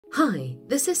Hi,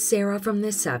 this is Sarah from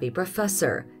The Savvy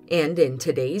Professor, and in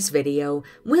today's video,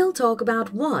 we'll talk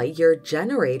about why your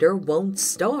generator won't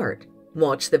start.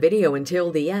 Watch the video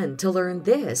until the end to learn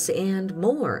this and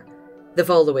more. The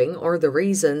following are the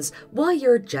reasons why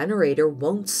your generator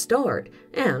won't start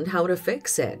and how to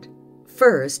fix it.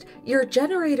 First, your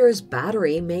generator's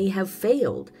battery may have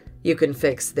failed. You can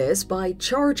fix this by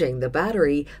charging the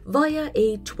battery via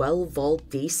a 12-volt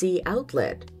DC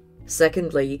outlet.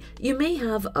 Secondly, you may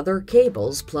have other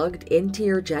cables plugged into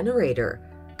your generator.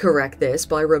 Correct this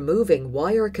by removing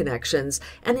wire connections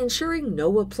and ensuring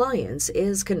no appliance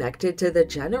is connected to the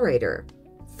generator.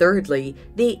 Thirdly,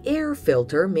 the air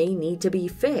filter may need to be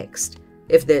fixed.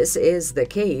 If this is the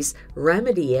case,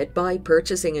 remedy it by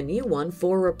purchasing a new one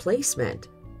for replacement.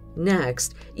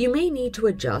 Next, you may need to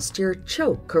adjust your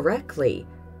choke correctly.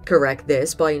 Correct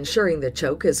this by ensuring the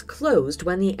choke is closed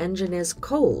when the engine is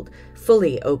cold,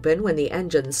 fully open when the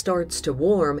engine starts to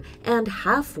warm, and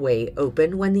halfway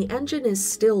open when the engine is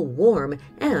still warm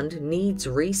and needs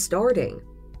restarting.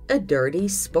 A dirty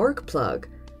spark plug.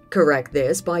 Correct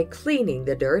this by cleaning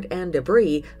the dirt and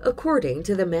debris according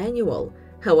to the manual.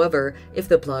 However, if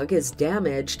the plug is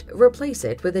damaged, replace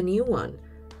it with a new one.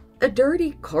 A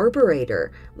dirty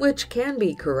carburetor, which can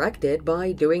be corrected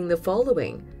by doing the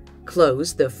following.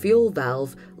 Close the fuel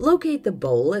valve, locate the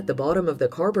bowl at the bottom of the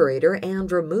carburetor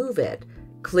and remove it.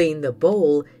 Clean the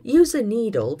bowl, use a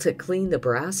needle to clean the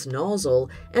brass nozzle,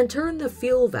 and turn the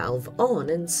fuel valve on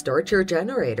and start your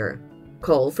generator.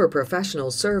 Call for professional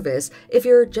service if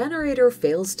your generator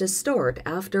fails to start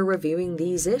after reviewing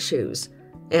these issues.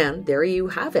 And there you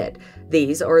have it.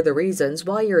 These are the reasons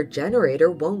why your generator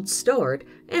won't start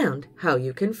and how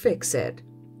you can fix it.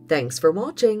 Thanks for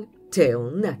watching.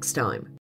 Till next time.